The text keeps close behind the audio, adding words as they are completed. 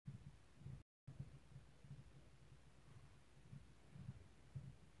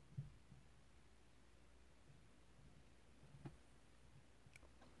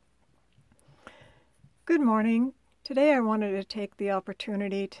Good morning. Today I wanted to take the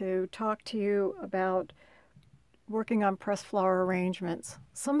opportunity to talk to you about working on pressed flower arrangements.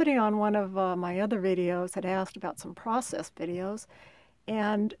 Somebody on one of my other videos had asked about some process videos,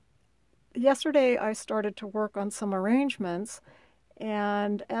 and yesterday I started to work on some arrangements,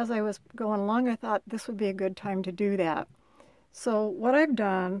 and as I was going along I thought this would be a good time to do that. So what I've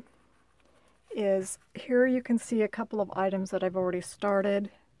done is, here you can see a couple of items that I've already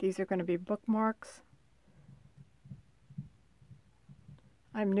started. These are going to be bookmarks.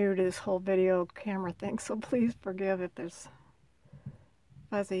 I'm new to this whole video camera thing, so please forgive if there's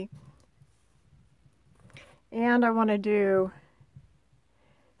fuzzy. And I want to do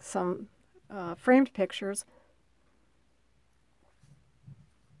some framed pictures.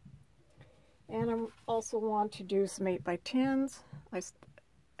 And I also want to do some 8x10s.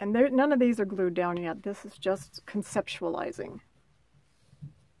 None of these are glued down yet. This is just conceptualizing.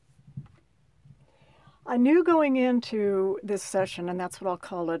 I knew going into this session, and that's what I'll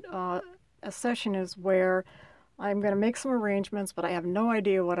call it, a session is where I'm going to make some arrangements, but I have no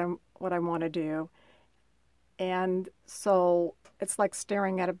idea what I want to do. And so it's like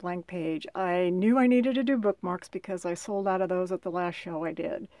staring at a blank page. I knew I needed to do bookmarks because I sold out of those at the last show I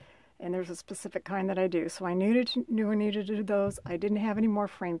did. And there's a specific kind that I do. So I knew I needed to do those. I didn't have any more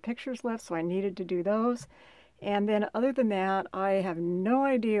framed pictures left, so I needed to do those. And then other than that, I have no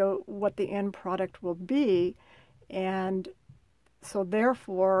idea what the end product will be. And so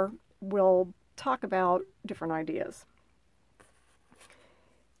therefore, we'll talk about different ideas.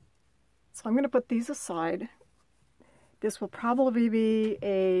 So I'm going to put these aside. This will probably be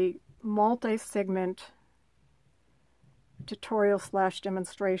a multi-segment tutorial /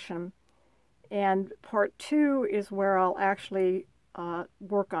 demonstration. And part 2 is where I'll actually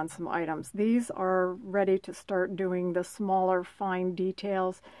work on some items. These are ready to start doing the smaller fine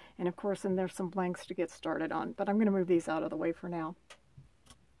details, and of course then there's some blanks to get started on, but I'm going to move these out of the way for now.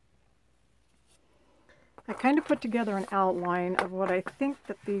 I kind of put together an outline of what I think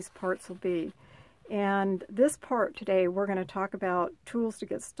that these parts will be, and this part today we're going to talk about tools to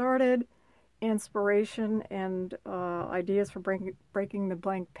get started, inspiration and ideas for breaking the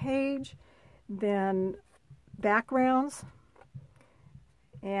blank page, then backgrounds,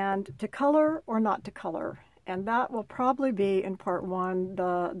 and to color or not to color. And that will probably be in part 1,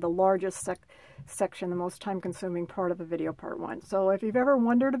 the largest section, the most time-consuming part of the video, part 1. So if you've ever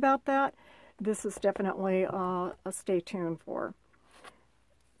wondered about that, this is definitely a stay tuned for.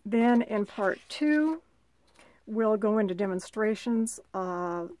 Then in part 2, we'll go into demonstrations,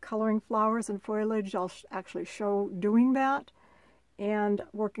 coloring flowers and foliage. I'll actually show doing that and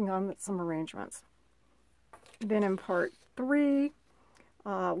working on some arrangements. Then in part 3,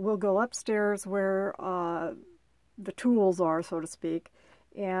 we'll go upstairs where the tools are, so to speak,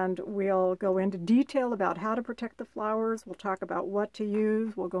 and we'll go into detail about how to protect the flowers. We'll talk about what to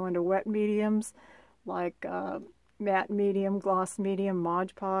use. We'll go into wet mediums like matte medium, gloss medium,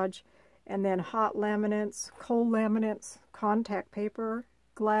 Mod Podge, and then hot laminates, cold laminates, contact paper,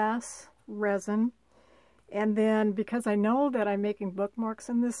 glass, resin. And then, because I know that I'm making bookmarks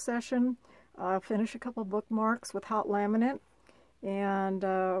in this session, I'll finish a couple bookmarks with hot laminate, and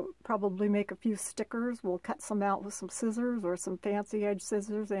probably make a few stickers. We'll cut some out with some scissors or some fancy edge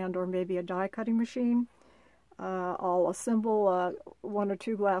scissors and or maybe a die cutting machine. I'll assemble 1 or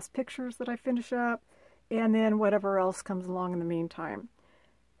 2 glass pictures that I finish up, and then whatever else comes along in the meantime.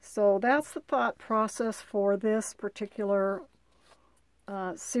 So that's the thought process for this particular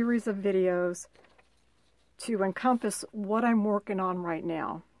series of videos to encompass what I'm working on right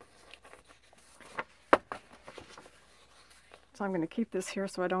now. So I'm going to keep this here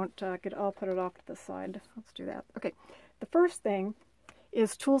so I don't I'll put it off to the side. Let's do that. Okay, the first thing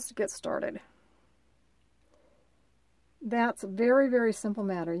is tools to get started. That's a very, very simple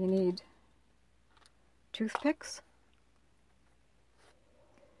matter. You need toothpicks,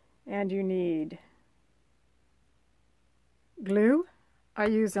 and you need glue. I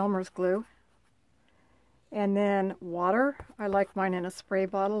use Elmer's glue. And then water. I like mine in a spray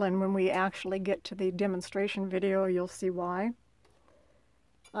bottle, and when we actually get to the demonstration video, you'll see why.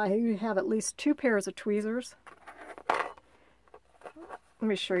 I have at least 2 pairs of tweezers. Let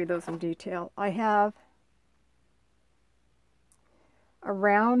me show you those in detail. I have a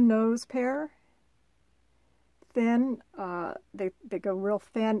round nose pair, thin. They go real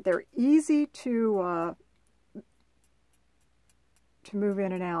thin. They're easy to move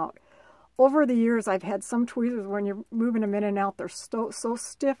in and out. Over the years, I've had some tweezers, when you're moving them in and out, they're so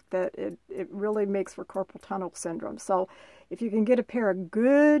stiff that it really makes for carpal tunnel syndrome. So if you can get a pair of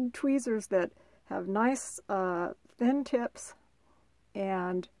good tweezers that have nice thin tips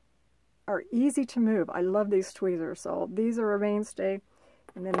and are easy to move. I love these tweezers, so these are a mainstay.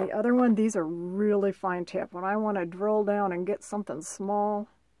 And then the other one, these are really fine tip. When I want to drill down and get something small,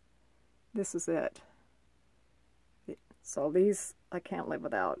 this is it. So these I can't live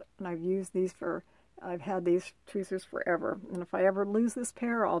without. And I've used these for, I've had these tweezers forever. And if I ever lose this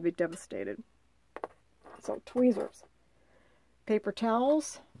pair, I'll be devastated. So tweezers. Paper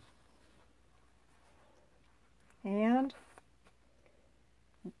towels. And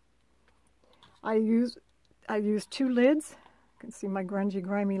I use 2 lids. You can see my grungy,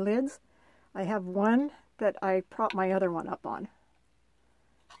 grimy lids. I have one that I prop my other one up on,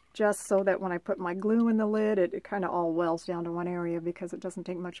 just so that when I put my glue in the lid, it kind of all wells down to one area because it doesn't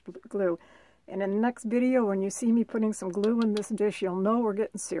take much glue. And in the next video, when you see me putting some glue in this dish, you'll know we're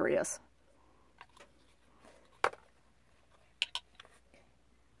getting serious.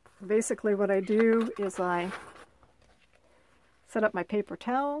 Basically what I do is I set up my paper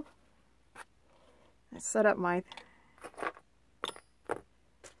towel. I set up my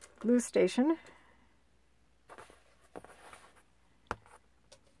glue station.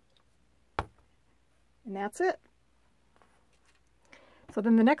 And that's it. So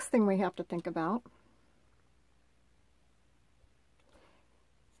then the next thing we have to think about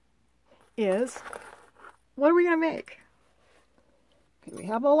is, what are we going to make? Okay, we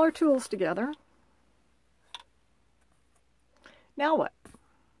have all our tools together. Now what?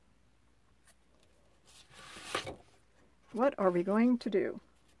 What are we going to do?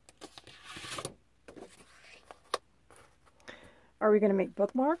 Are we going to make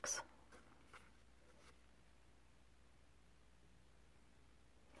bookmarks?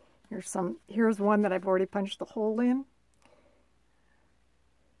 Here's one that I've already punched the hole in.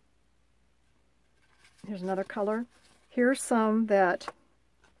 Here's another color. Here's some that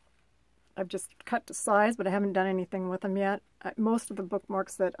I've just cut to size, but I haven't done anything with them yet. Most of the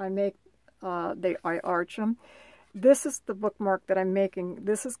bookmarks that I make, I arch them. This is the bookmark that I'm making.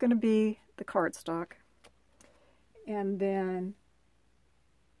 This is going to be the cardstock. And then,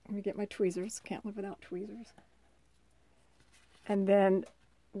 let me get my tweezers. Can't live without tweezers. And then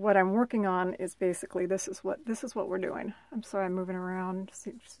what I'm working on is basically this is what we're doing. I'm sorry, I'm moving around.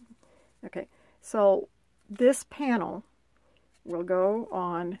 Okay, so this panel will go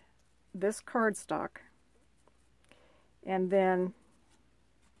on this cardstock, and then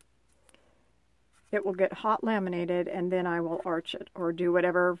it will get hot laminated, and then I will arch it or do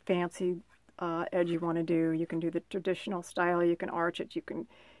whatever fancy edge you want to do. You can do the traditional style, you can arch it, you can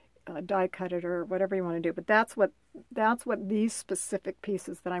die cut it, or whatever you want to do. But that's what these specific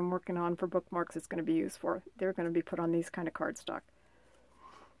pieces that I'm working on for bookmarks is going to be used for. They're going to be put on these kind of cardstock,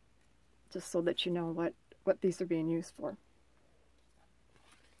 just so that you know what these are being used for.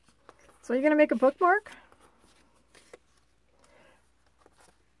 So you're going to make a bookmark?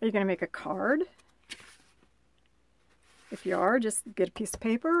 Are you going to make a card? If you are, just get a piece of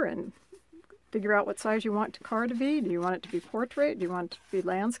paper and figure out what size you want the card to be. Do you want it to be portrait? Do you want it to be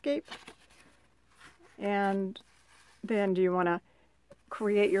landscape? And then do you want to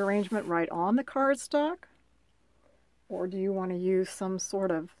create your arrangement right on the cardstock? Or do you want to use some sort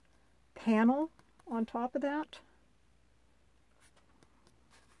of panel on top of that?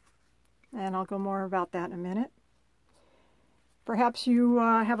 And I'll go more about that in a minute. Perhaps you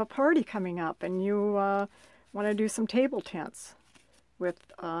have a party coming up and you want to do some table tents with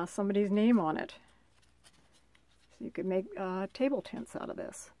somebody's name on it. So you could make table tents out of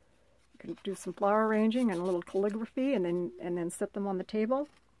this. You can do some flower arranging and a little calligraphy, and then set them on the table.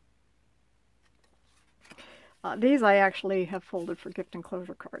 These I actually have folded for gift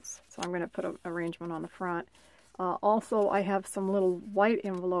enclosure cards, so I'm going to put an arrangement on the front. Also, I have some little white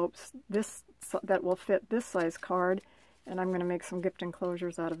envelopes that will fit this size card, and I'm going to make some gift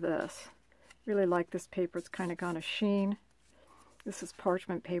enclosures out of this. Really like this paper. It's kind of got a sheen. This is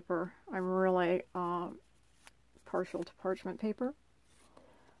parchment paper. I'm really partial to parchment paper.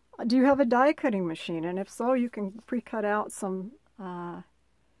 Do you have a die cutting machine? And if so, you can pre-cut out some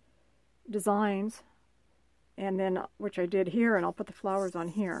designs, and then, which I did here, and I'll put the flowers on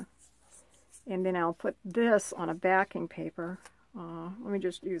here. And then I'll put this on a backing paper. Let me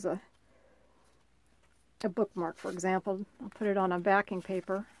just use a bookmark, for example. I'll put it on a backing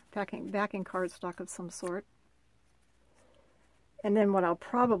paper, backing cardstock of some sort. And then what I'll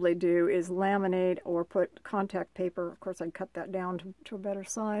probably do is laminate or put contact paper. Of course, I'd cut that down to a better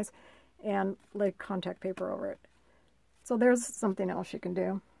size and lay contact paper over it. So there's something else you can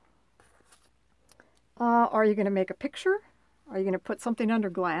do. Are you going to make a picture? Are you going to put something under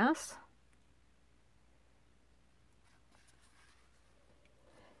glass?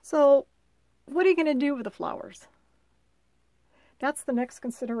 So what are you going to do with the flowers? That's the next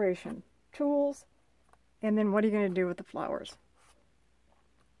consideration. tools, and then what are you going to do with the flowers?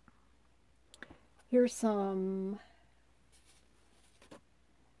 Here's some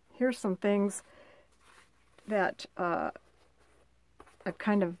things that I've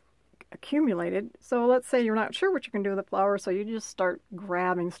kind of accumulated. So let's say you're not sure what you can do with the flowers, so you just start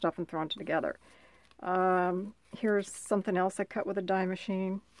grabbing stuff and throwing it together. Here's something else I cut with a die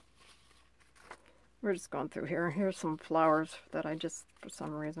machine. We're just going through here. Here's some flowers that I just, for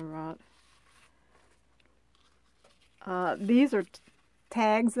some reason, brought. These are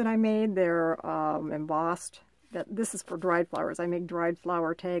tags that I made. They're embossed. This is for dried flowers. I make dried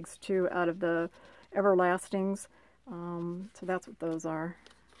flower tags too out of the everlastings. So that's what those are.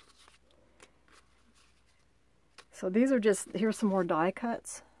 So these are just, here's some more die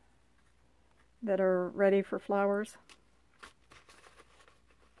cuts that are ready for flowers.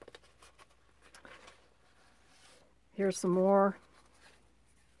 Here's some more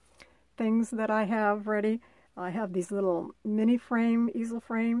things that I have ready. I have these little mini frame, easel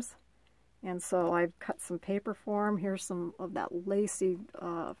frames, and so I've cut some paper for them. Here's some of that lacy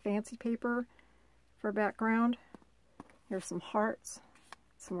fancy paper for background. Here's some hearts,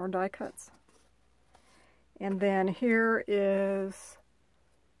 some more die cuts. And then here's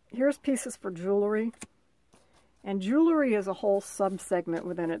pieces for jewelry. And jewelry is a whole sub-segment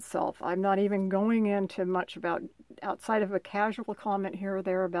within itself. I'm not even going into much about, outside of a casual comment here or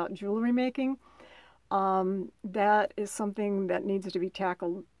there about jewelry making. That is something that needs to be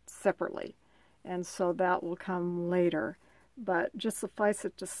tackled separately. And so that will come later. But just suffice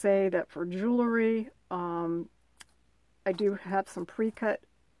it to say that for jewelry, I do have some pre-cut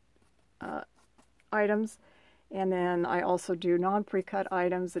items. And then I also do non-pre-cut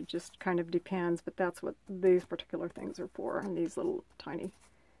items. It just kind of depends, but that's what these particular things are for. And these little tiny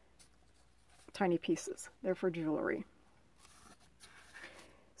pieces, they're for jewelry.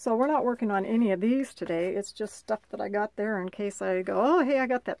 So we're not working on any of these today. It's just stuff that I got there in case I go, oh, hey, I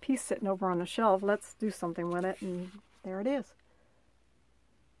got that piece sitting over on the shelf. Let's do something with it. And there it is.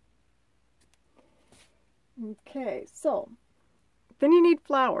 Okay, so then you need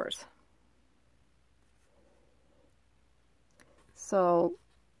flowers. So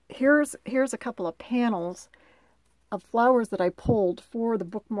here's a couple of panels of flowers that I pulled for the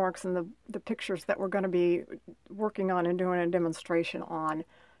bookmarks and the pictures that we're going to be working on and doing a demonstration on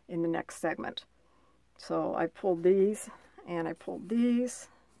in the next segment. So I pulled these, and I pulled these,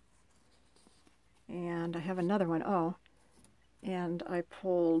 and I have another one. Oh, and I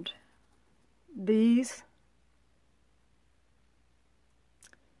pulled these.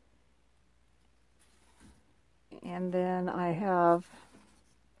 And then I have,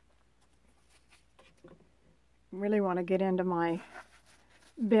 really want to get into my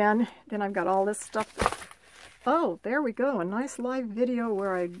bin. Then I've got all this stuff. Oh, there we go. A nice live video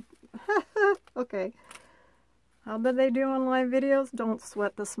where I, okay. How did they do on live videos? Don't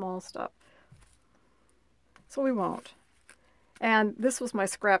sweat the small stuff. So we won't. And this was my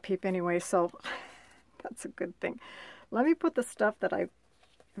scrap heap anyway, so that's a good thing. Let me put the stuff that I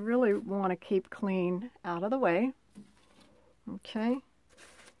really want to keep clean out of the way. Okay,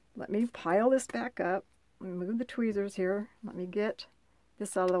 let me pile this back up. Move the tweezers here. Let me get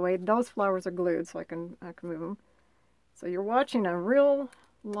this out of the way. Those flowers are glued, so I can move them. So you're watching a real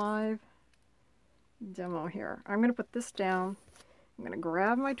live demo here. I'm going to put this down. I'm going to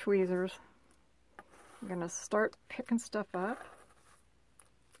grab my tweezers. I'm going to start picking stuff up.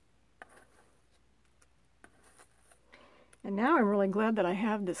 And now I'm really glad that I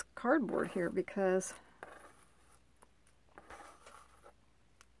have this cardboard here, because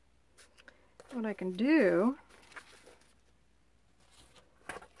what I can do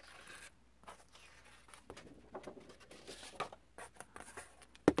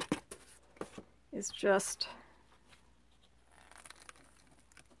is just,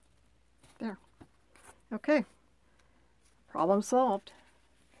 there. Okay, problem solved.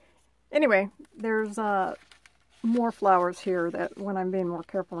 Anyway, there's more flowers here that when I'm being more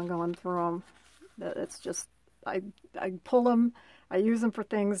careful and going through them, that it's just, I pull them, I use them for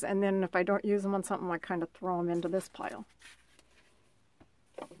things, and then if I don't use them on something, I kind of throw them into this pile.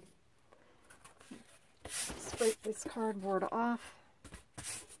 Scrape this cardboard off,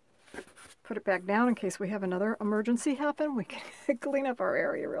 put it back down in case we have another emergency happen. We can clean up our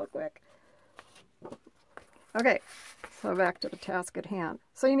area real quick. Okay, so back to the task at hand.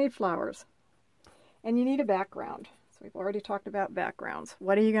 So you need flowers. And you need a background. So we've already talked about backgrounds.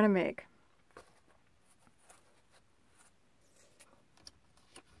 What are you going to make?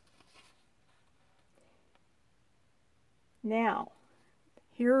 Now,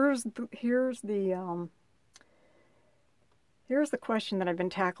 here's the here's the question that I've been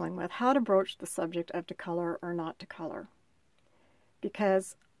tackling with: how to broach the subject of to color or not to color.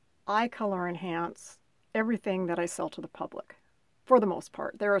 Because I color enhance everything that I sell to the public, for the most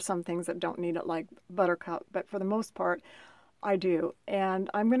part. There are some things that don't need it, like buttercup, but for the most part, I do. And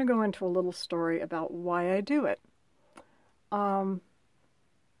I'm going to go into a little story about why I do it. Let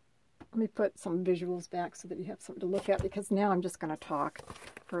me put some visuals back so that you have something to look at, because now I'm just going to talk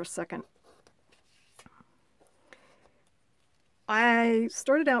for a second. I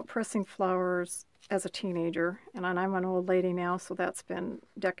started out pressing flowers as a teenager, and I'm an old lady now, so that's been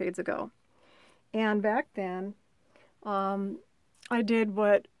decades ago. And back then, I did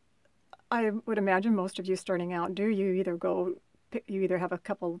what I would imagine most of you starting out do. You either have a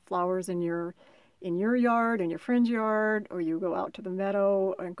couple of flowers in your yard, in your friend's yard, or you go out to the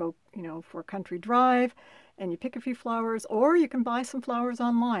meadow and go, for a country drive, and you pick a few flowers, or you can buy some flowers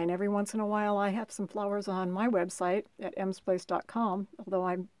online. Every once in a while, I have some flowers on my website at emsplace.com, although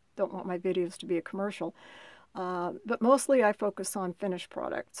I don't want my videos to be a commercial. But mostly I focus on finished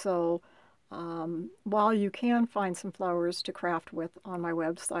product. So while you can find some flowers to craft with on my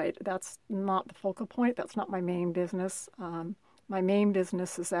website, that's not the focal point. That's not my main business. My main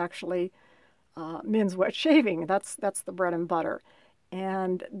business is actually men's wet shaving. That's the bread and butter.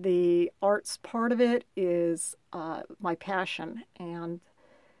 And the arts part of it is my passion, and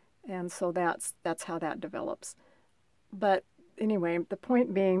so that's how that develops. But anyway, the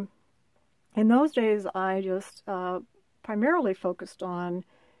point being, in those days, I just primarily focused on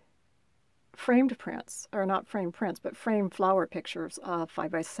framed prints, or not framed prints, but framed flower pictures,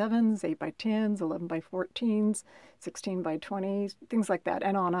 5x7s, 8x10s, 11x14s, 16x20s, things like that,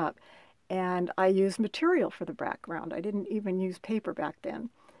 and on up. And I used material for the background. I didn't even use paper back then.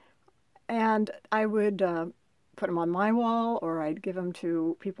 And I would put them on my wall, or I'd give them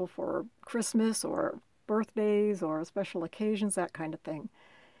to people for Christmas or birthdays or special occasions, that kind of thing.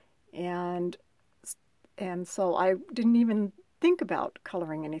 And so I didn't even think about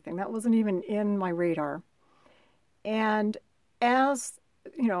coloring anything. That wasn't even in my radar. And as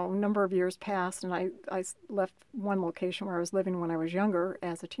a number of years passed, and I left one location where I was living when I was younger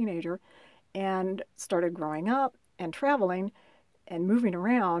as a teenager, and started growing up and traveling and moving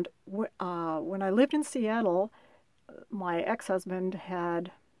around. When I lived in Seattle, my ex-husband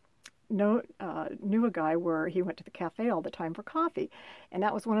had knew a guy where he went to the cafe all the time for coffee, and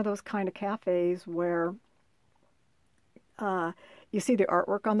that was one of those kind of cafes where you see the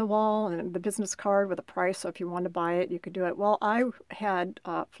artwork on the wall and the business card with a price, so if you wanted to buy it, you could do it. Well, I had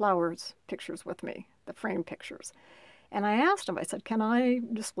flowers pictures with me, the framed pictures. And I asked him, I said, can I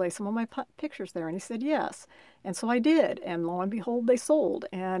display some of my pictures there? And he said, yes. And so I did. And lo and behold, they sold.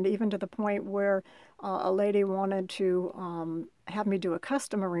 And even to the point where a lady wanted to have me do a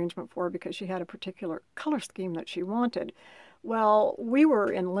custom arrangement for her because she had a particular color scheme that she wanted. Well, we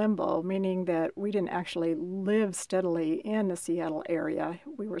were in limbo, meaning that we didn't actually live steadily in the Seattle area.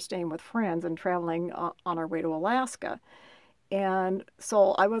 We were staying with friends and traveling on our way to Alaska. And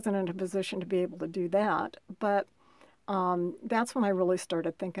so I wasn't in a position to be able to do that. But that's when I really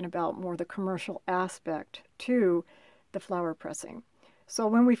started thinking about more the commercial aspect to the flower pressing. So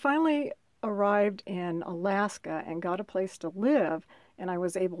when we finally arrived in Alaska and got a place to live, and I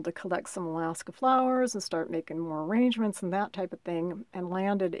was able to collect some Alaska flowers and start making more arrangements and that type of thing, and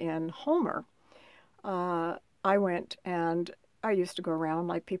landed in Homer, I went and I used to go around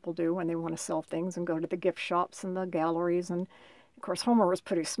like people do when they want to sell things and go to the gift shops and the galleries. And of course, Homer was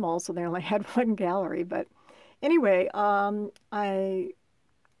pretty small, so they only had one gallery. But anyway, I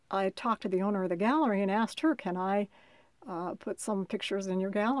talked to the owner of the gallery and asked her, can I put some pictures in your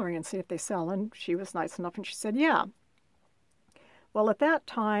gallery and see if they sell? And she was nice enough, and she said, yeah. Well, at that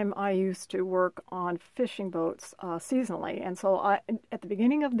time, I used to work on fishing boats seasonally. And so at the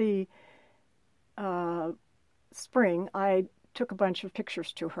beginning of the spring, I took a bunch of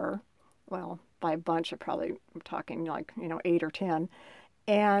pictures to her. Well, by a bunch, I'm talking like, 8 or 10.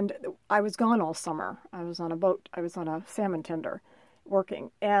 And I was gone all summer. I was on a boat. I was on a salmon tender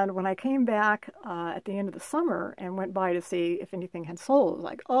working. And when I came back at the end of the summer and went by to see if anything had sold, I was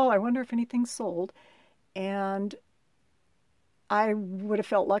like, oh, I wonder if anything sold. And I would have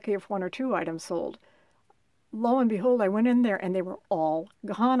felt lucky if 1 or 2 items sold. Lo and behold, I went in there and they were all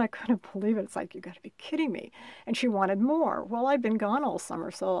gone. I couldn't believe it. It's like, you got to be kidding me. And she wanted more. Well, I'd been gone all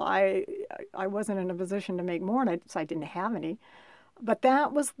summer, so I wasn't in a position to make more, and I didn't have any. But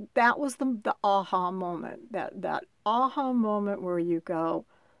that was the aha moment. That aha moment where you go,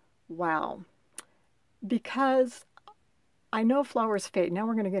 wow. Because I know flowers fade. Now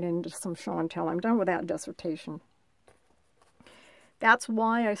we're going to get into some show and tell. I'm done with that dissertation. That's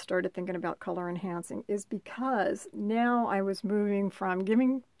why I started thinking about color enhancing, is because now I was moving from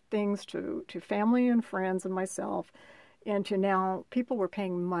giving things to family and friends and myself, into now people were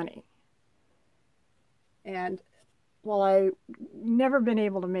paying money. And while I never been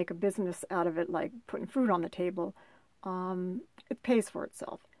able to make a business out of it, like putting food on the table, it pays for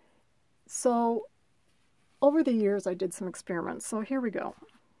itself. So over the years, I did some experiments. So here we go,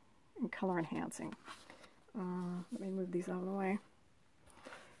 in color enhancing. Let me move these out of the way.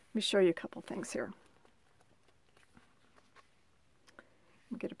 Let me show you a couple things here.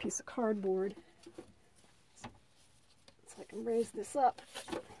 I'll get a piece of cardboard so I can raise this up.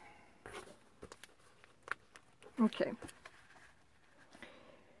 Okay.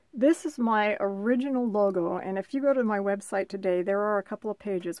 This is my original logo, and if you go to my website today, there are a couple of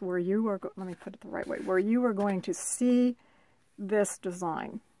pages where you are, let me put it the right way, where you are going to see this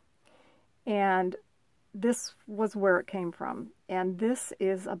design. And this was where it came from. And this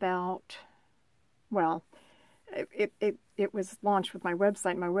is about, well, it was launched with my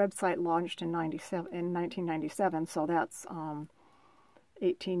website. My website launched in 1997, so that's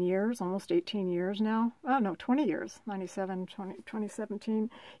 18 years, almost 18 years now. Oh, no, 20 years, 97, 2017.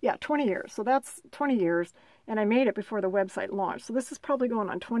 Yeah, 20 years. So that's 20 years, and I made it before the website launched. So this is probably going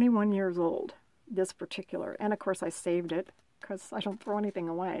on 21 years old, this particular. And, of course, I saved it because I don't throw anything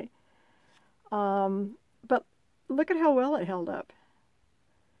away. But look at how well it held up.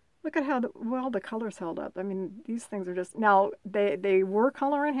 Look at how well the colors held up. I mean, these things are just... Now, they were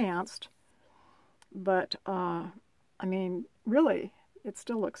color enhanced, but, I mean, really, it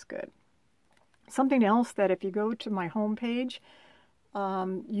still looks good. Something else that if you go to my home page,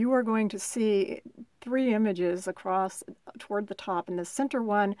 you are going to see 3 images across toward the top. And the center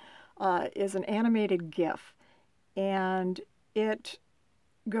one is an animated GIF. And it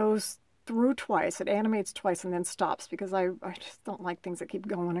goes through twice. It animates twice and then stops, because I just don't like things that keep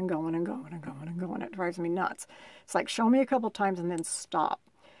going and going and going and going and going. It drives me nuts. It's like, show me a couple times and then stop.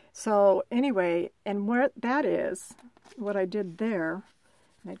 So anyway, and what that is, what I did there,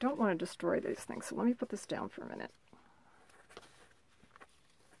 and I don't want to destroy these things, so let me put this down for a minute.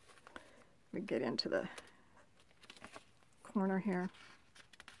 Let me get into the corner here.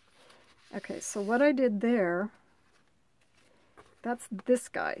 Okay, so what I did there, that's this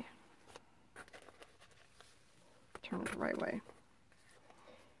guy. Turn it the right way.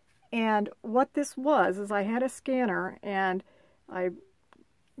 And what this was is I had a scanner, and I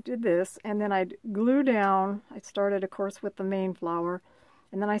did this, and then I'd glue down. I started, of course, with the main flower,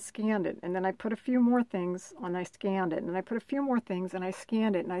 and then I scanned it, and then I put a few more things, and I scanned it, and I put a few more things, and I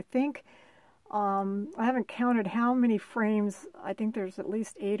scanned it, and I think, I haven't counted how many frames. I think there's at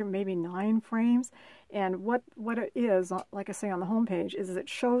least 8 or maybe 9 frames, and what it is, like I say on the home page, is it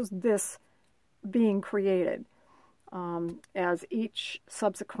shows this being created as each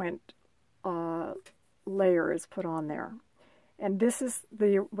subsequent layer is put on there. And this is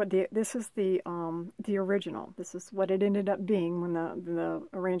the original. This is what it ended up being when the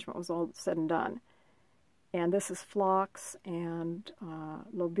arrangement was all said and done. And this is phlox and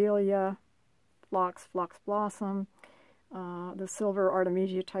lobelia, phlox blossom, the silver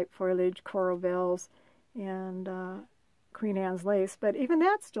artemisia type foliage, coral bells, and Queen Anne's lace. But even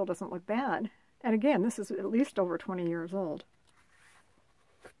that still doesn't look bad. And again, this is at least over 20 years old.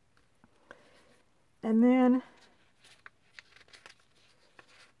 And then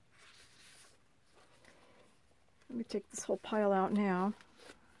let me take this whole pile out now.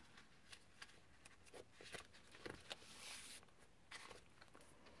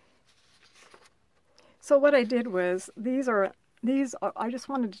 So what I did was, these are I just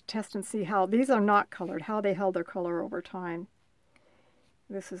wanted to test and see how, these are not colored, how they held their color over time.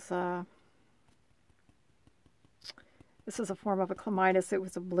 This is a form of a clematis. It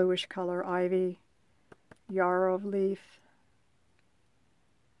was a bluish color, ivy, yarrow leaf,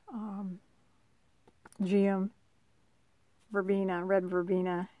 geum, verbena, red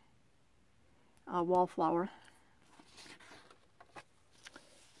verbena, wallflower.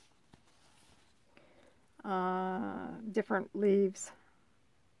 Different leaves,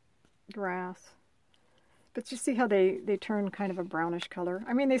 grass. But you see how they turn kind of a brownish color.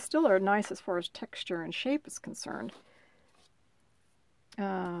 I mean, they still are nice as far as texture and shape is concerned.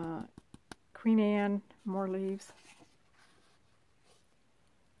 Queen Anne, more leaves.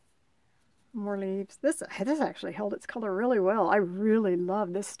 More leaves. This actually held its color really well. I really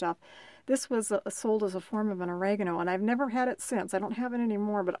love this stuff. This was sold as a form of an oregano, and I've never had it since. I don't have it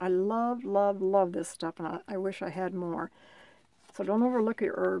anymore, but I love, love, love this stuff, and I wish I had more. So don't overlook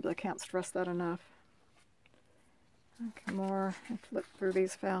your herbs. I can't stress that enough. Okay, more. I flip through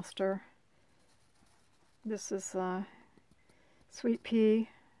these faster. This is sweet pea,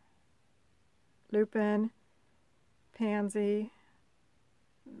 lupin, pansy.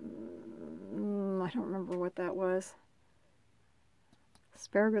 I don't remember what that was.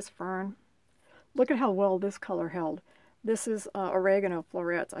 Asparagus fern. Look at how well this color held. This is oregano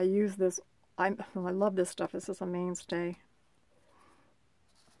florets. I use this. I love this stuff. This is a mainstay.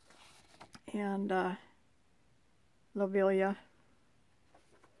 And lobelia.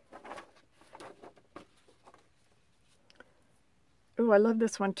 Ooh, I love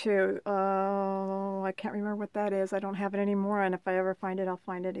this one too. I can't remember what that is. I don't have it anymore, and if I ever find it, I'll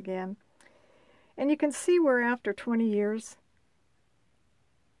find it again. And you can see where after 20 years,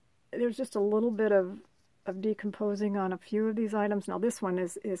 there's just a little bit of decomposing on a few of these items. Now this one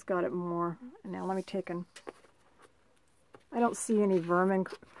is got it more. Now let me take and... I don't see any vermin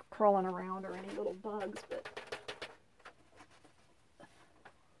crawling around or any little bugs, but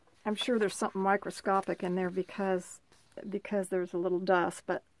I'm sure there's something microscopic in there because there's a little dust,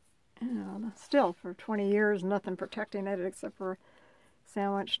 but you know, still for 20 years nothing protecting it except for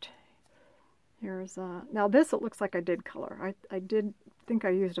sandwiched. Here's now this, it looks like I did color. I did think I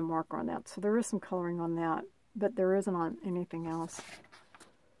used a marker on that, so there is some coloring on that, but there isn't on anything else.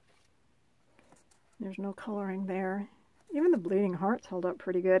 There's no coloring there. Even the bleeding hearts held up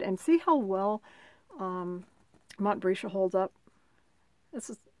pretty good, and see how well Montbretia holds up. This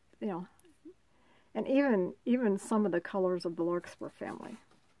is, you know, and even some of the colors of the larkspur family.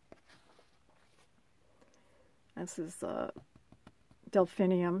 This is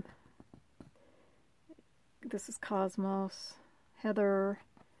delphinium. This is cosmos, heather,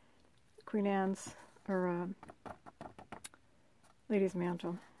 Queen Anne's, or lady's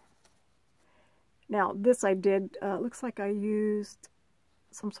mantle. Now this I did, looks like I used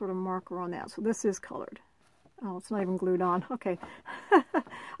some sort of marker on that, so this is colored. Oh, it's not even glued on. Okay. I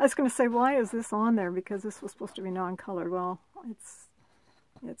was going to say, why is this on there? Because this was supposed to be non-colored. Well,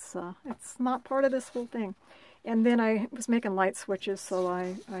 it's not part of this whole thing. And then I was making light switches, so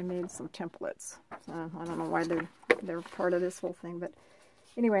I made some templates. I don't know why they're part of this whole thing, but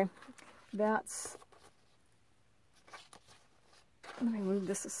anyway, that's... Let me move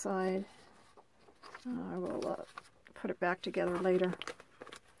this aside. I will put it back together later.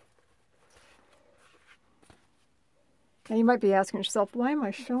 Now you might be asking yourself, why am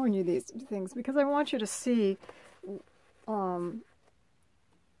I showing you these things? Because I want you to see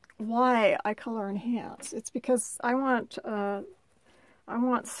why I color enhance. It's because I want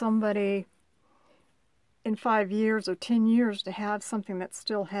somebody in 5 years or 10 years to have something that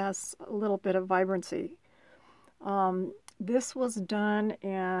still has a little bit of vibrancy. This was done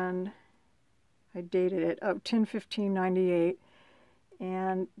in, I dated it, 10/15/98,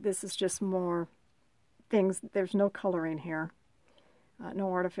 and this is just more things. There's no coloring here,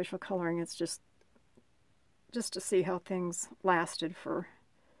 no artificial coloring. It's just to see how things lasted for,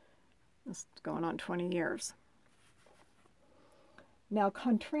 this going on 20 years. Now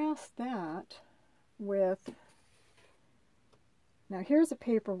contrast that with, now here's a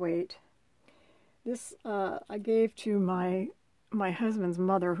paperweight. This I gave to my husband's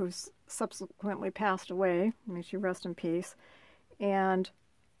mother, who's subsequently passed away. May she rest in peace. And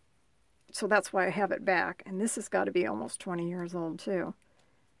so that's why I have it back. And this has got to be almost 20 years old too.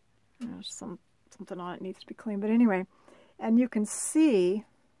 There's something on it needs to be cleaned. But anyway, and you can see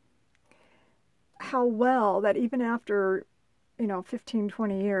how well that even after, you know, 15,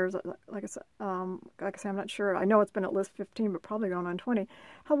 20 years, like I said, I'm not sure. I know it's been at least 15, but probably going on 20.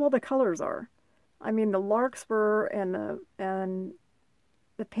 How well the colors are. I mean, the larkspur and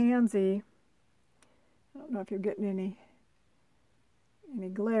the pansy. I don't know if you're getting any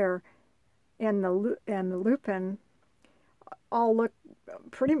glare. And the lupin all look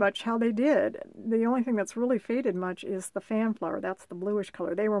pretty much how they did. The only thing that's really faded much is the fanflower. That's the bluish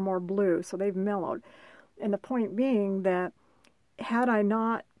color. They were more blue, so they've mellowed. And the point being that had I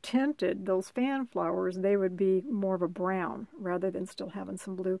not tinted those fanflowers, they would be more of a brown rather than still having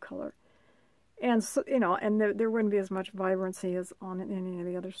some blue color. And so, you know, and there wouldn't be as much vibrancy as on any of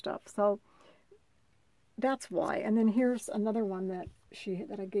the other stuff. So that's why. And then here's another one that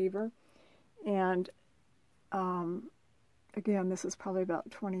I gave her. And again, this is probably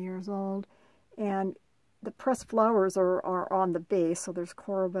about 20 years old. And the pressed flowers are on the base, so there's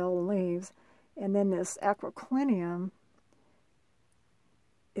corbel leaves. And then this acroclinium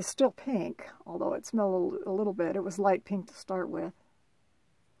is still pink, although it smelled a little bit. It was light pink to start with.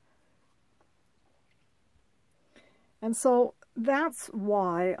 And so that's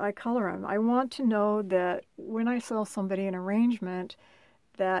why I color them. I want to know that when I sell somebody an arrangement,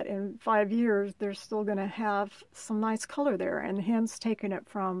 that in 5 years they're still going to have some nice color there, and hence taking it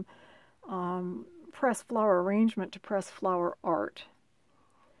from press flower arrangement to press flower art.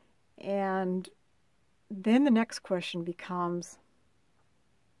 And then the next question becomes,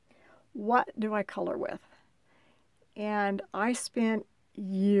 what do I color with? And I spent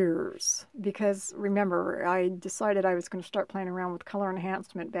years, because remember, I decided I was going to start playing around with color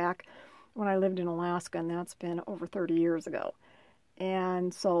enhancement back when I lived in Alaska, and that's been over 30 years ago.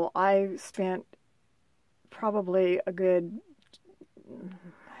 And so I spent probably a good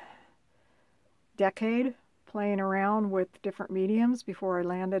decade playing around with different mediums before I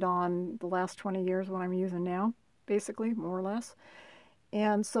landed on the last 20 years what I'm using now, basically, more or less.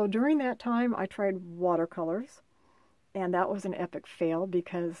 And so during that time, I tried watercolors, and that was an epic fail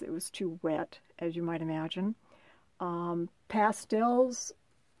because it was too wet, as you might imagine. Pastels,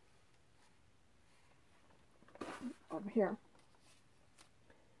 here,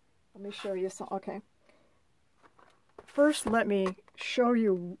 let me show you some. Okay. First, let me show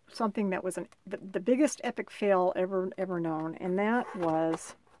you something that was the biggest epic fail ever known, and that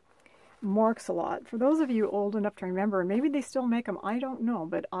was Marks-a-Lot. For those of you old enough to remember, maybe they still make them, I don't know,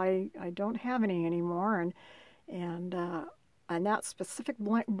 but I don't have any anymore, and that specific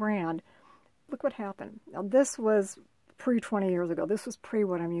brand, look what happened. Now, this was pre-20 years ago. This was pre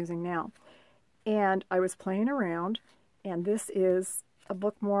what I'm using now. And I was playing around, and this is a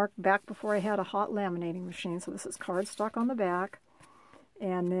bookmark back before I had a hot laminating machine. So this is cardstock on the back,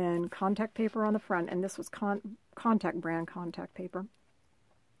 and then contact paper on the front, and this was Contact brand contact paper.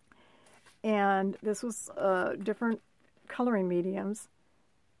 And this was different coloring mediums,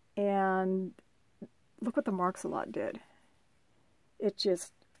 and look what the Marks-a-Lot did. It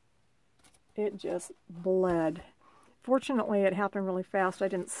just bled. Fortunately, it happened really fast. I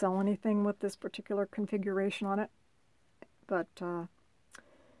didn't sell anything with this particular configuration on it, but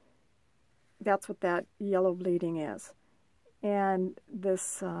that's what that yellow bleeding is. And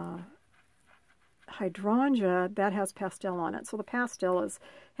this hydrangea, that has pastel on it. So the pastel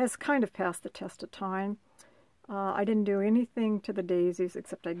has kind of passed the test of time. I didn't do anything to the daisies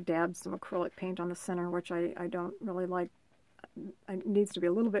except I dabbed some acrylic paint on the center, which I don't really like. It needs to be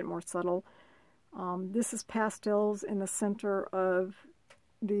a little bit more subtle. This is pastels in the center of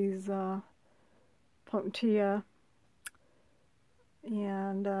these Potentilla.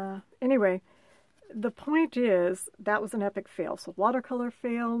 And anyway, the point is that was an epic fail. So watercolor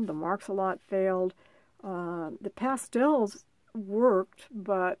failed, the Marks-a-Lot failed. The pastels worked,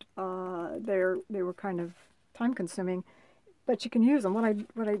 but they were kind of time-consuming. But you can use them. What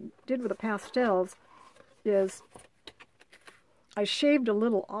I did with the pastels is I shaved a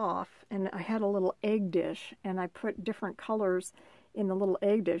little off, and I had a little egg dish, and I put different colors in the little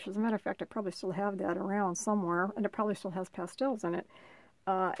egg dish. As a matter of fact, I probably still have that around somewhere, and it probably still has pastels in it.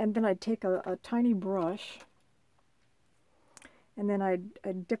 And then I'd take a tiny brush, and then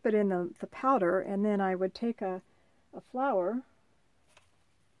I'd dip it in the powder, and then I would take a flower,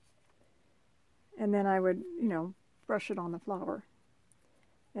 and then I would, brush it on the flower,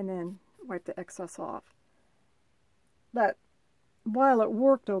 and then wipe the excess off. But while it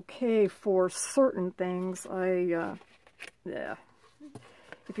worked okay for certain things, yeah.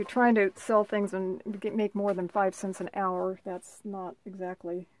 If you're trying to sell things and make more than 5 cents an hour, that's not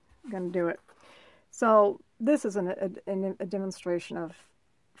exactly going to do it. So this is a demonstration of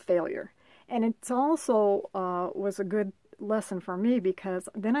failure. And it's also was a good lesson for me, because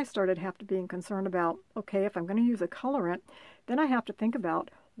then I started being concerned about, okay, if I'm going to use a colorant, then I have to think about,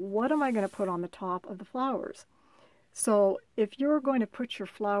 what am I going to put on the top of the flowers? So if you're going to put your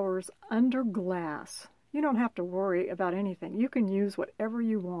flowers under glass, you don't have to worry about anything. You can use whatever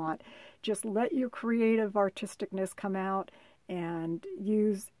you want. Just let your creative artisticness come out and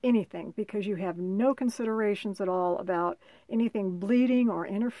use anything, because you have no considerations at all about anything bleeding or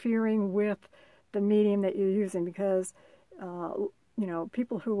interfering with the medium that you're using, because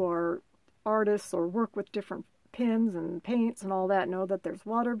people who are artists or work with different pens and paints and all that know that there's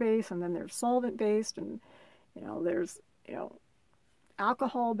water-based, and then there's solvent-based, and there's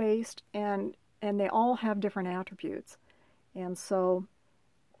alcohol-based, and they all have different attributes. And so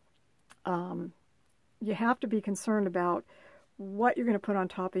you have to be concerned about what you're going to put on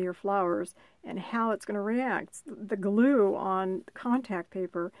top of your flowers and how it's going to react. The glue on contact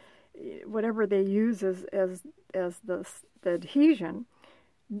paper, whatever they use as the adhesion,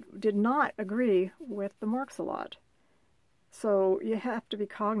 did not agree with the Marks-a-Lot. So you have to be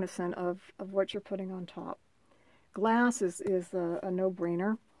cognizant of what you're putting on top. Glass is a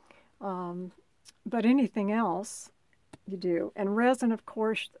no-brainer. But anything else, you do. And resin, of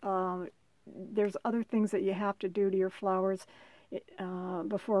course, there's other things that you have to do to your flowers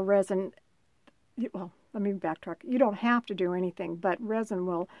before resin. Well, let me backtrack. You don't have to do anything, but resin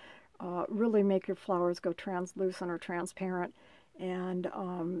will really make your flowers go translucent or transparent, and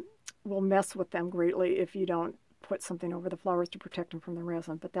will mess with them greatly if you don't put something over the flowers to protect them from the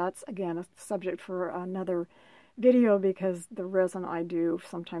resin. But that's, again, a subject for another video, because the resin I do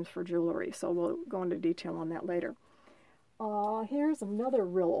sometimes for jewelry, so we'll go into detail on that later. Here's another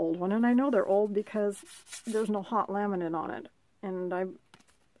real old one, and I know they're old because there's no hot laminate on it. And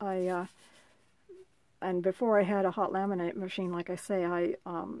and before I had a hot laminate machine, like I say, I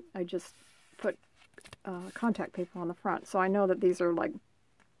just put contact paper on the front. So I know that these are like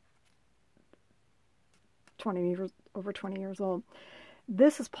over 20 years old.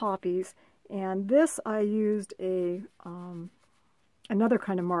 This is poppies, and this I used another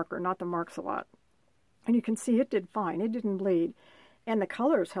kind of marker, not the Marks-a-Lot. And you can see it did fine. It didn't bleed. And the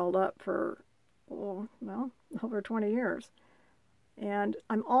colors held up for, well, over 20 years. And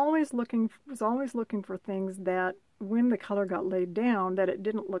was always looking for things that, when the color got laid down, that it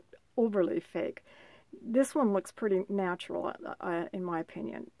didn't look overly fake. This one looks pretty natural, in my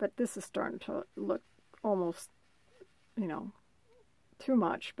opinion. But this is starting to look almost, too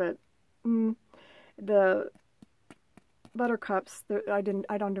much. But the buttercups, I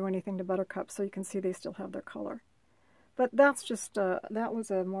don't do anything to buttercups, so you can see they still have their color. But that's just that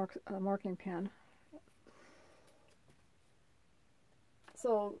was a marking pen.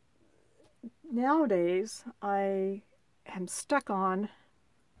 So nowadays I am stuck on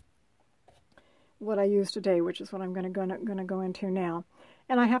what I use today, which is what I'm going to go into now.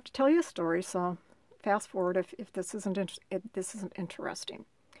 And I have to tell you a story, so fast forward if this isn't interesting.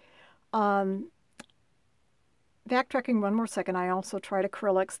 Backtracking one more second, I also tried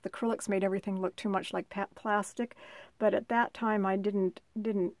acrylics. The acrylics made everything look too much like plastic, but at that time I didn't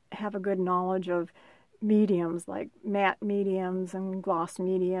have a good knowledge of mediums, like matte mediums and gloss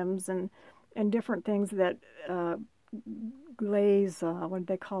mediums and different things that glaze, what do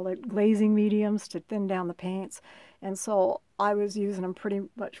they call it, glazing mediums to thin down the paints. And so I was using them pretty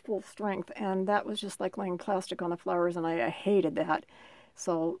much full strength, and that was just like laying plastic on the flowers, and I hated that.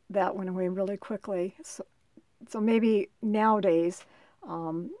 So that went away really quickly. So maybe nowadays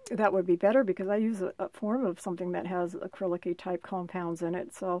that would be better, because I use a form of something that has acrylic-y type compounds in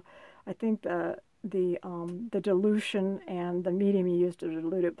it. So I think the dilution and the medium you use to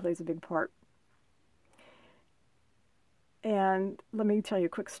dilute it plays a big part. And let me tell you a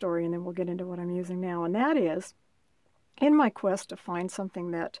quick story, and then we'll get into what I'm using now. And that is, in my quest to find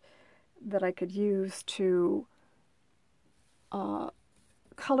something that I could use to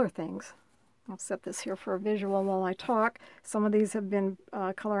color things. I'll set this here for a visual while I talk. Some of these have been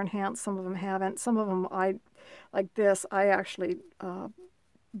color enhanced, some of them haven't. Some of them, like this, I actually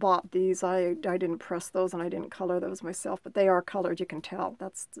bought these. I didn't press those and I didn't color those myself, but they are colored, you can tell.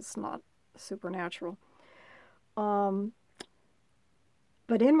 That's just not supernatural. But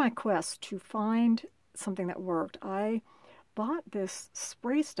in my quest to find something that worked, I bought this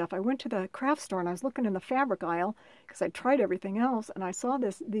spray stuff. I went to the craft store and I was looking in the fabric aisle because I tried everything else, and I saw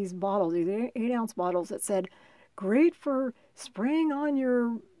these bottles, these 8-ounce bottles that said, great for spraying on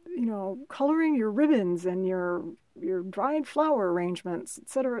your, coloring your ribbons and your dried flower arrangements,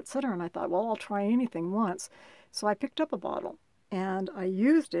 etc., etc. And I thought, well, I'll try anything once. So I picked up a bottle and I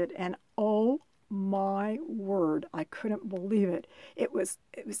used it, and oh my word, I couldn't believe it. It was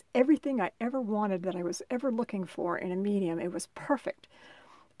everything I ever wanted, that I was ever looking for in a medium. It was perfect.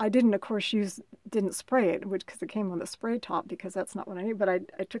 I didn't, of course, didn't spray it, because it came with a spray top, because that's not what I need. But I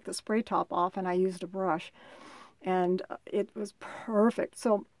took the spray top off and I used a brush, and it was perfect.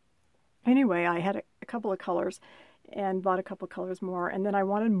 So anyway, I had a couple of colors and bought a couple of colors more, and then I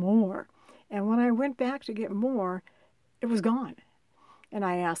wanted more. And when I went back to get more, it was gone. And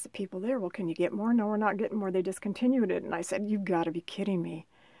I asked the people there, well, can you get more? No, we're not getting more. They discontinued it. And I said, you've got to be kidding me.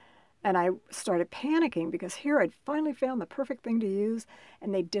 And I started panicking, because here I'd finally found the perfect thing to use,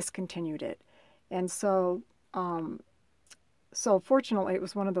 and they discontinued it. And so, so fortunately, it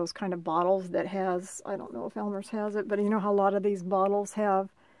was one of those kind of bottles that has, I don't know if Elmer's has it, but you know how a lot of these bottles have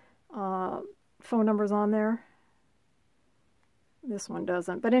phone numbers on there? This one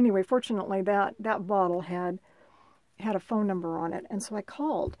doesn't. But anyway, fortunately, that bottle had a phone number on it, and so I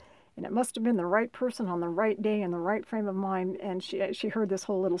called, and it must have been the right person on the right day in the right frame of mind, and she heard this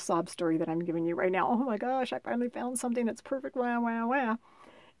whole little sob story that I'm giving you right now. Oh my gosh, I finally found something that's perfect, wah, wah, wah.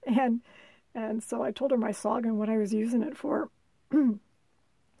 And so I told her my saga and what I was using it for.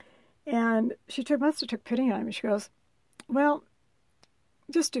 And she must have took pity on me. She goes, well,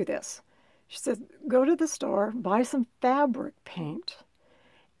 just do this. She said, go to the store, buy some fabric paint,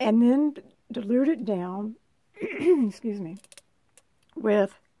 and then dilute it down excuse me,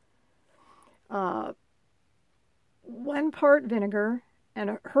 with 1 part vinegar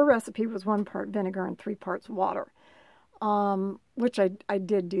And her recipe was 1 part vinegar and 3 parts water, which I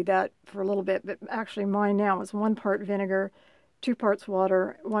did do that for a little bit, but actually mine now is 1 part vinegar, 2 parts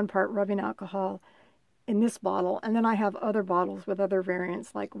water, 1 part rubbing alcohol in this bottle. And then I have other bottles with other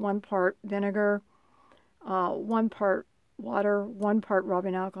variants, like 1 part vinegar, 1 part water, 1 part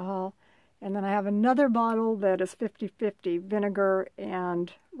rubbing alcohol. And then I have another bottle that is 50-50 vinegar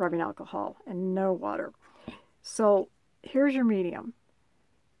and rubbing alcohol and no water. So here's your medium.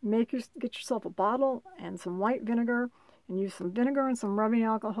 Get yourself a bottle and some white vinegar, and use some vinegar and some rubbing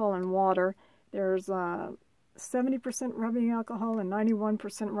alcohol and water. There's 70% rubbing alcohol and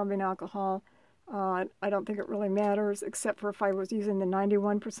 91% rubbing alcohol. I don't think it really matters, except for if I was using the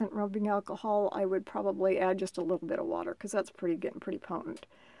 91% rubbing alcohol, I would probably add just a little bit of water, because that's getting pretty potent.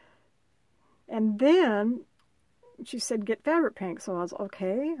 And then she said get fabric paint, so I was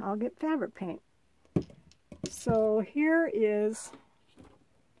okay, I'll get fabric paint. So here's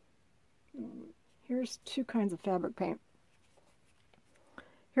 2 kinds of fabric paint.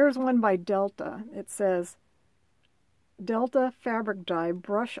 Here's one by Delta. It says Delta Fabric Dye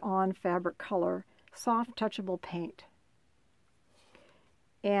Brush On Fabric Color Soft Touchable Paint.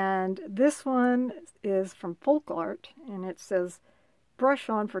 And this one is from Folk Art, and it says Brush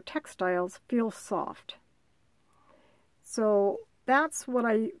On for Textiles, Feel Soft. So that's what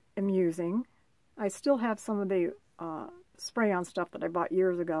I am using. I still have some of the spray-on stuff that I bought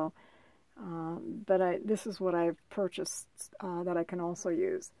years ago, but this is what I've purchased that I can also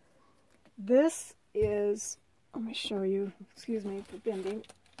use. This is, let me show you, excuse me for bending.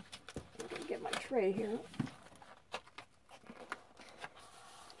 I'm going to get my tray here.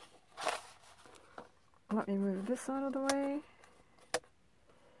 Let me move this out of the way.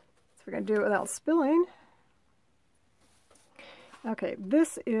 So we're going to do it without spilling. Okay,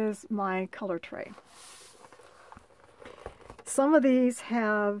 this is my color tray. Some of these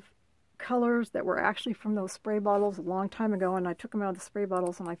have colors that were actually from those spray bottles a long time ago, and I took them out of the spray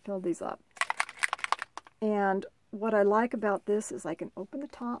bottles and I filled these up. And what I like about this is I can open the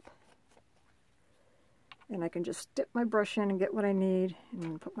top and I can just dip my brush in and get what I need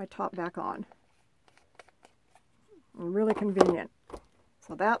and put my top back on. Really convenient.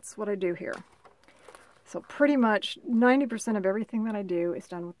 So that's what I do here. So pretty much 90% of everything that I do is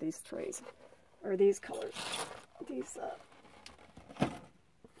done with these trays, or these colors.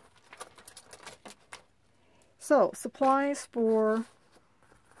 So supplies for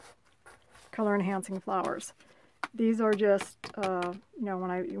color enhancing flowers. These are just, you know,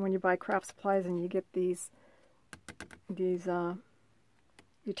 when you buy craft supplies and you get these, you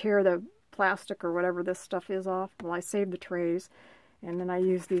tear the plastic or whatever this stuff is off. Well, I save the trays, and then I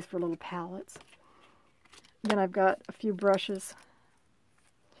use these for little palettes. Then I've got a few brushes.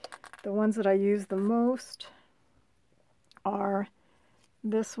 The ones that I use the most are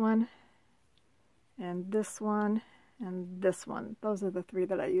this one, and this one, and this one. Those are the 3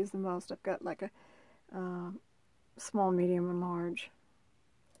 that I use the most. I've got like a small, medium, and large.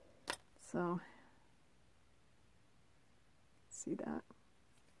 So, see that.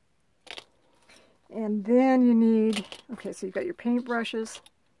 And then you need, okay, so you've got your paint brushes,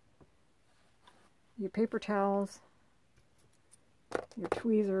 your paper towels, your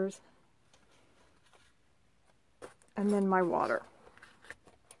tweezers, and then my water.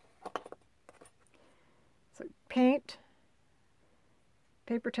 So paint,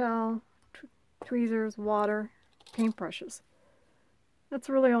 paper towel, tweezers, water, paint brushes. That's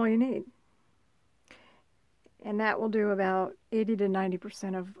really all you need. And that will do about 80 to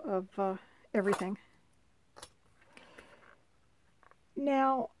 90% of everything.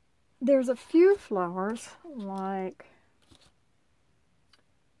 Now, there's a few flowers, like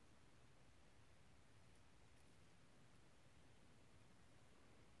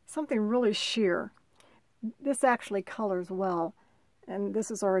something really sheer. This actually colors well, and this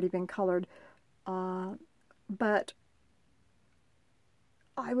has already been colored, but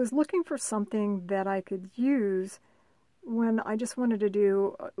I was looking for something that I could use when I just wanted to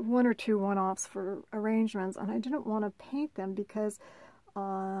do 1 or 2 one-offs for arrangements, and I didn't want to paint them because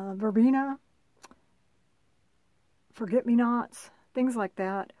verbena, forget-me-nots, things like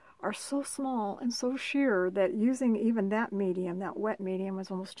that are so small and so sheer that using even that medium, that wet medium, was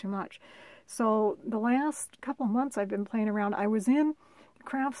almost too much. So the last couple of months I've been playing around. I was in the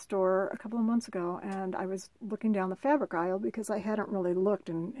craft store a couple of months ago, and I was looking down the fabric aisle because I hadn't really looked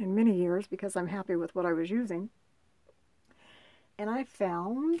in many years because I'm happy with what I was using. And I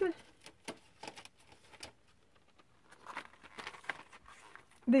found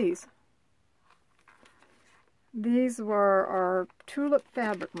these. These were our tulip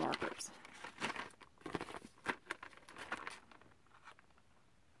fabric markers.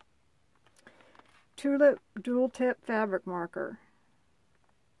 Tulip dual tip fabric marker.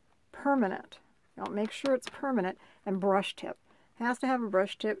 Permanent. Now make sure it's permanent, and brush tip. Has to have a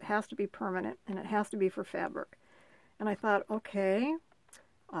brush tip, has to be permanent, and it has to be for fabric. And I thought, okay,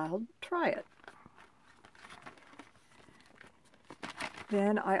 I'll try it.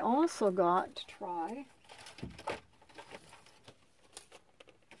 Then I also got to try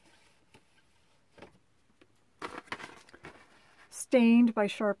Stained by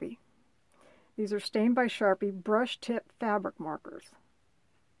Sharpie. These are Stained by Sharpie brush tip fabric markers.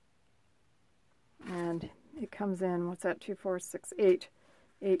 And it comes in, what's that, 2, 4, 6,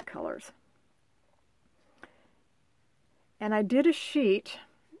 8 colors. And I did a sheet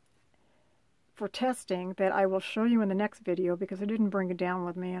for testing that I will show you in the next video because I didn't bring it down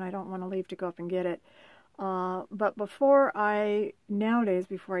with me and I don't want to leave to go up and get it. But nowadays,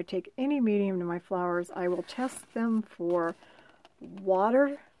 before I take any medium to my flowers, I will test them for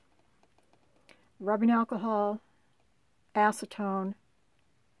water, rubbing alcohol, acetone,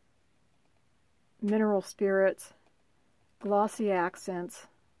 mineral spirits, glossy accents,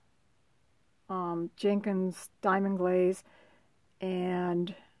 Jenkins diamond glaze,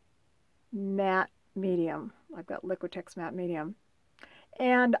 and matte medium. I've got Liquitex matte medium.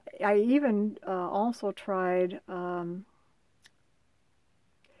 And I even also tried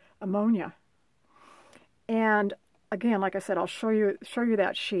ammonia. And again, like I said, I'll show you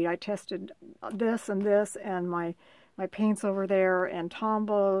that sheet. I tested this and my paints over there and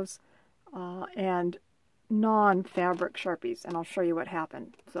Tombows and non-fabric Sharpies, and I'll show you what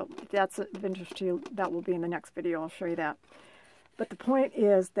happened. So if that's of interest to you, that will be in the next video. I'll show you that. But the point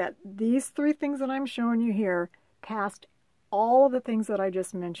is that these 3 things that I'm showing you here passed all of the things that I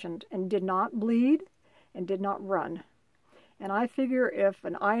just mentioned and did not bleed and did not run. And I figure if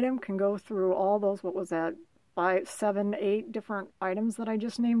an item can go through all those, what was that, 5, 7, 8 different items that I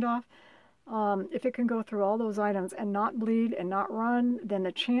just named off, if it can go through all those items and not bleed and not run, then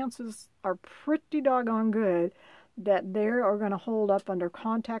the chances are pretty doggone good that they are going to hold up under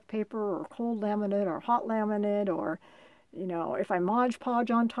contact paper or cold laminate or hot laminate, or, you know, if I Mod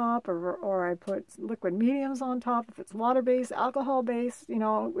Podge on top or I put liquid mediums on top, if it's water-based, alcohol-based, you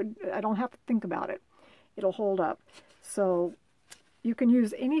know, I don't have to think about it. It'll hold up. So you can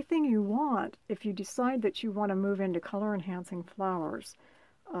use anything you want if you decide that you want to move into color-enhancing flowers.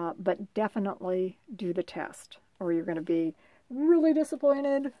 But definitely do the test, or you're going to be really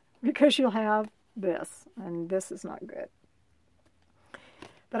disappointed because you'll have this, and this is not good.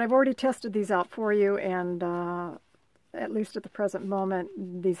 But I've already tested these out for you, and at least at the present moment,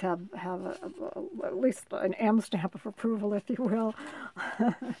 these have at least an M stamp of approval, if you will.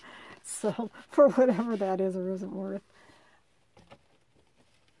 So for whatever that is or isn't worth.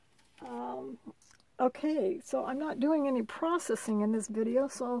 Okay, so I'm not doing any processing in this video,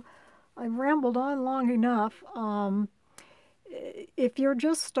 so I've rambled on long enough. If you're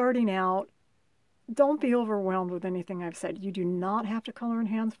just starting out, don't be overwhelmed with anything I've said. You do not have to color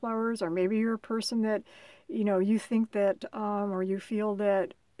enhance flowers, or maybe you're a person that, you know, you think that, or you feel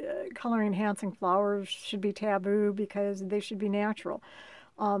that color enhancing flowers should be taboo because they should be natural.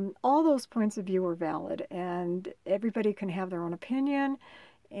 All those points of view are valid, and everybody can have their own opinion.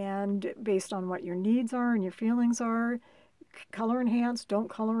 And based on what your needs are and your feelings are, color enhance, don't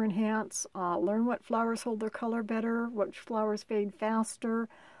color enhance, learn what flowers hold their color better, what flowers fade faster.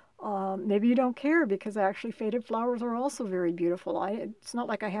 Maybe you don't care because actually faded flowers are also very beautiful. It's not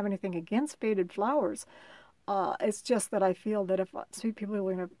like I have anything against faded flowers. It's just that I feel that if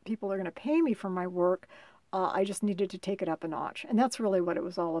people are going to pay me for my work, I just needed to take it up a notch. And that's really what it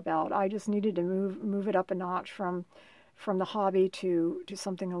was all about. I just needed to move it up a notch from the hobby to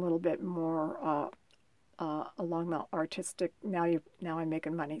something a little bit more along the artistic. Now I'm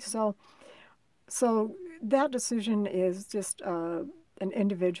making money. So that decision is just an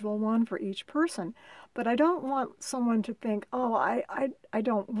individual one for each person. But I don't want someone to think, oh, I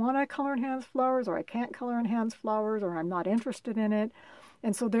don't want to color enhance flowers, or I can't color enhance flowers, or I'm not interested in it,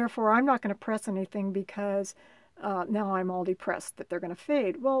 and so therefore I'm not going to press anything because now I'm all depressed that they're going to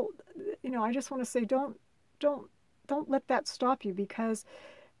fade. Well, you know, I just want to say don't let that stop you, because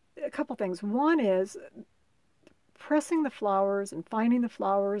a couple things. One is pressing the flowers and finding the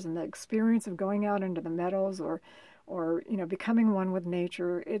flowers and the experience of going out into the meadows or you know, becoming one with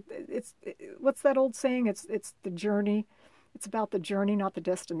nature. It's what's that old saying? It's the journey. It's about the journey, not the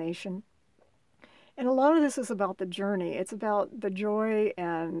destination. And a lot of this is about the journey. It's about the joy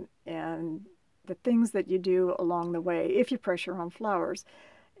and the things that you do along the way if you press your own flowers.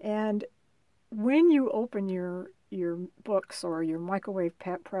 And when you open your books or your microwave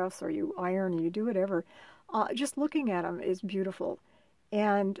press or you iron, you do whatever, just looking at them is beautiful.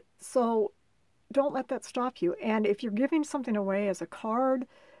 And so don't let that stop you. And if you're giving something away as a card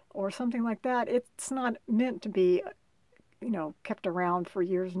or something like that, it's not meant to be, you know, kept around for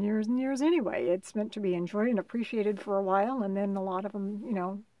years and years and years anyway. It's meant to be enjoyed and appreciated for a while, and then a lot of them, you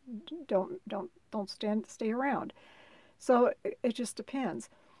know, don't stay around. So it just depends.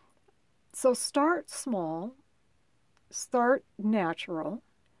 So start small, start natural,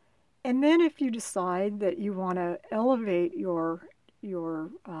 and then if you decide that you want to elevate your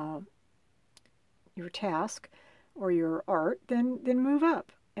task or your art, then move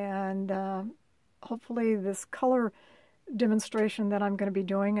up. And hopefully this color demonstration that I'm going to be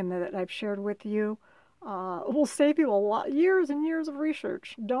doing and that I've shared with you will save you a lot, years and years of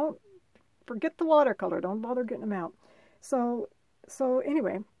research. Don't forget the watercolor. Don't bother getting them out. So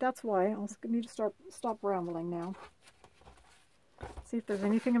anyway, that's why I'll need to stop rambling now. See if there's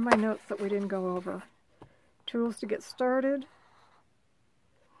anything in my notes that we didn't go over. Tools to get started.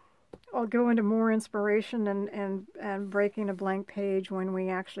 I'll go into more inspiration and breaking a blank page when we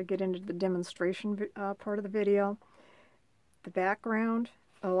actually get into the demonstration part of the video. The background.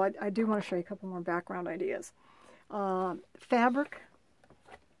 Oh, I do want to show you a couple more background ideas. Fabric.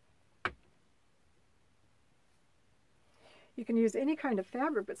 You can use any kind of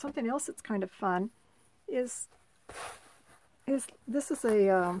fabric, but something else that's kind of fun is this is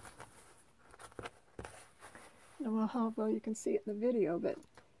a well, how well you can see it in the video, but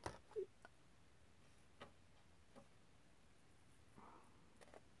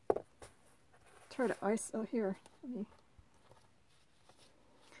try to here. Let me.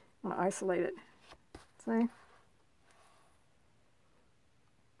 I want to isolate it. See?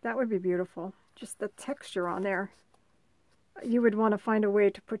 That would be beautiful. Just the texture on there. You would want to find a way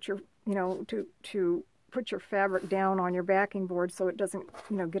to put your, you know, to put your fabric down on your backing board so it doesn't,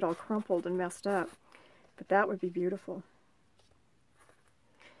 you know, get all crumpled and messed up. But that would be beautiful.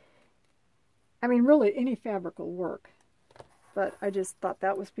 I mean, really, any fabric will work. But I just thought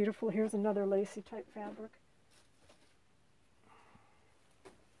that was beautiful. Here's another lacy type fabric.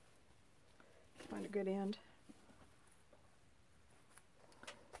 Find a good end.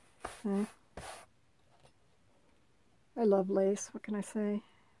 Okay. I love lace. What can I say?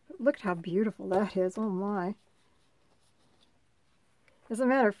 But look at how beautiful that is. Oh my. As a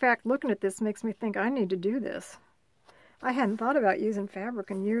matter of fact, looking at this makes me think I need to do this. I hadn't thought about using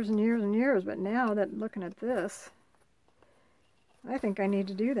fabric in years and years and years, but now that looking at this, I think I need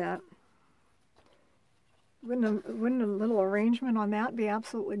to do that. Wouldn't a little arrangement on that be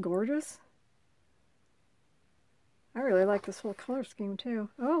absolutely gorgeous? I really like this whole color scheme too.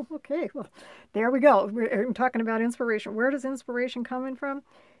 Oh, okay. Well, there we go. We're talking about inspiration. Where does inspiration come in from?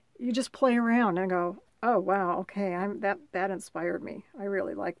 You just play around and go, oh wow, okay, that inspired me. I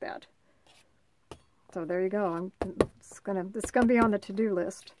really like that. So there you go. It's gonna be on the to-do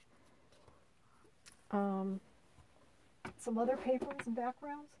list. Some other papers and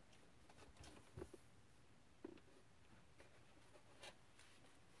backgrounds.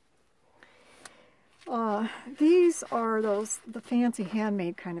 These are the fancy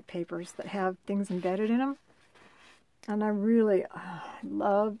handmade kind of papers that have things embedded in them. And I really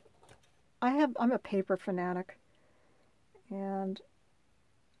love, I'm a paper fanatic. Or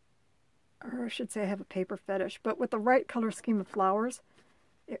I should say I have a paper fetish. But with the right color scheme of flowers,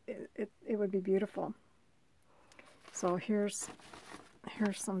 it would be beautiful. So here's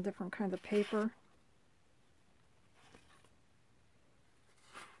some different kinds of paper.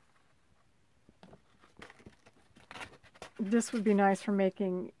 This would be nice for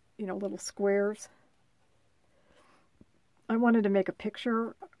making, you know, little squares. I wanted to make a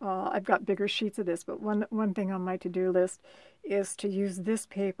picture. I've got bigger sheets of this, but one thing on my to-do list is to use this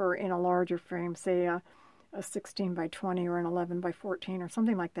paper in a larger frame, say a 16 by 20 or an 11 by 14 or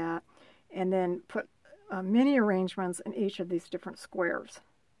something like that, and then put mini arrangements in each of these different squares.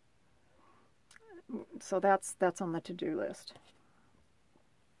 So that's on the to-do list.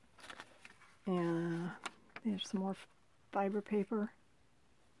 And there's some more fiber paper.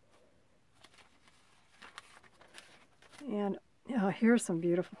 And here's some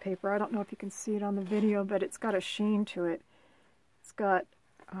beautiful paper. I don't know if you can see it on the video, but it's got a sheen to it. It's got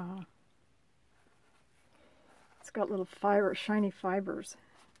little shiny fibers.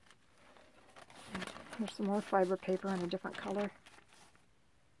 And here's some more fiber paper in a different color.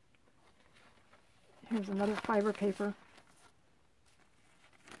 Here's another fiber paper.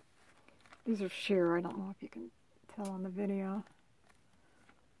 These are sheer. I don't know if you can tell on the video.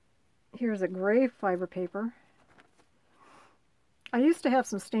 Here's a gray fiber paper. I used to have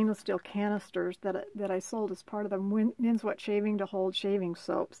some stainless steel canisters that I sold as part of the men's wet shaving to hold shaving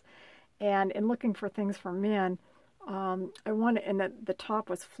soaps. And in looking for things for men, I wanted, and the top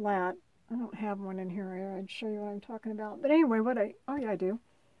was flat. I don't have one in here. I'd show you what I'm talking about. But anyway, oh yeah, I do.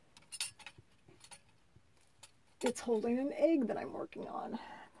 It's holding an egg that I'm working on.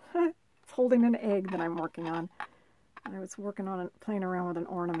 It's holding an egg that I'm working on. I was working on it, playing around with an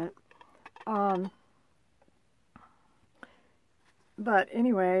ornament. But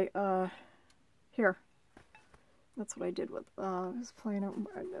anyway, here. That's what I did with, I was playing,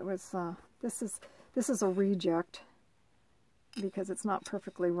 it was, this is a reject because it's not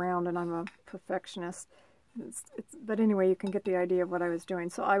perfectly round and I'm a perfectionist. But anyway, you can get the idea of what I was doing.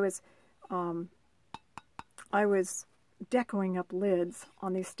 So I was decoing up lids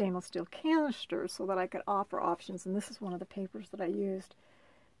on these stainless steel canisters so that I could offer options, and this is one of the papers that I used.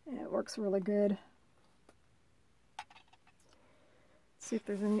 And it works really good. Let's see if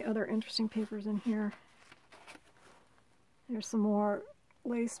there's any other interesting papers in here. There's some more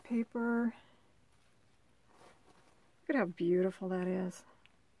lace paper. Look at how beautiful that is.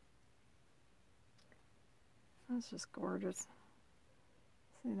 That's just gorgeous.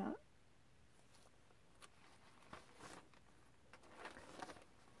 See that?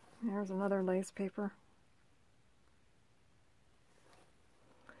 There's another lace paper.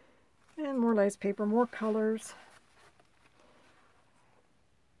 And more lace paper, more colors.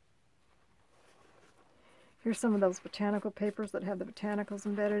 Here's some of those botanical papers that have the botanicals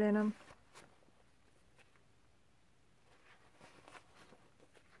embedded in them.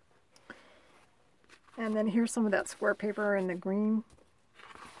 And then here's some of that square paper in the green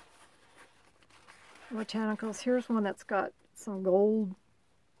botanicals. Here's one that's got some gold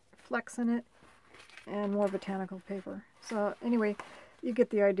flecks in it and more botanical paper. So anyway, you get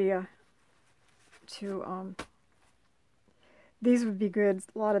the idea. These would be good.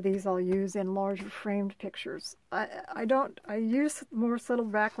 A lot of these I'll use in larger framed pictures. I use more subtle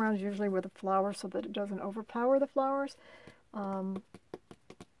backgrounds usually with the flowers so that it doesn't overpower the flowers. But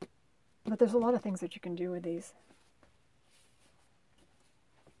there's a lot of things that you can do with these.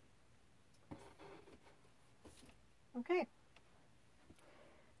 Okay.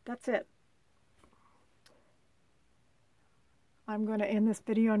 That's it. I'm going to end this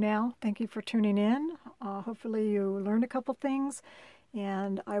video now. Thank you for tuning in. Hopefully you learned a couple things,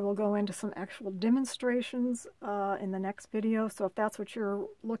 and I will go into some actual demonstrations in the next video. So if that's what you're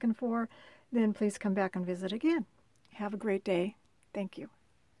looking for, then please come back and visit again. Have a great day. Thank you.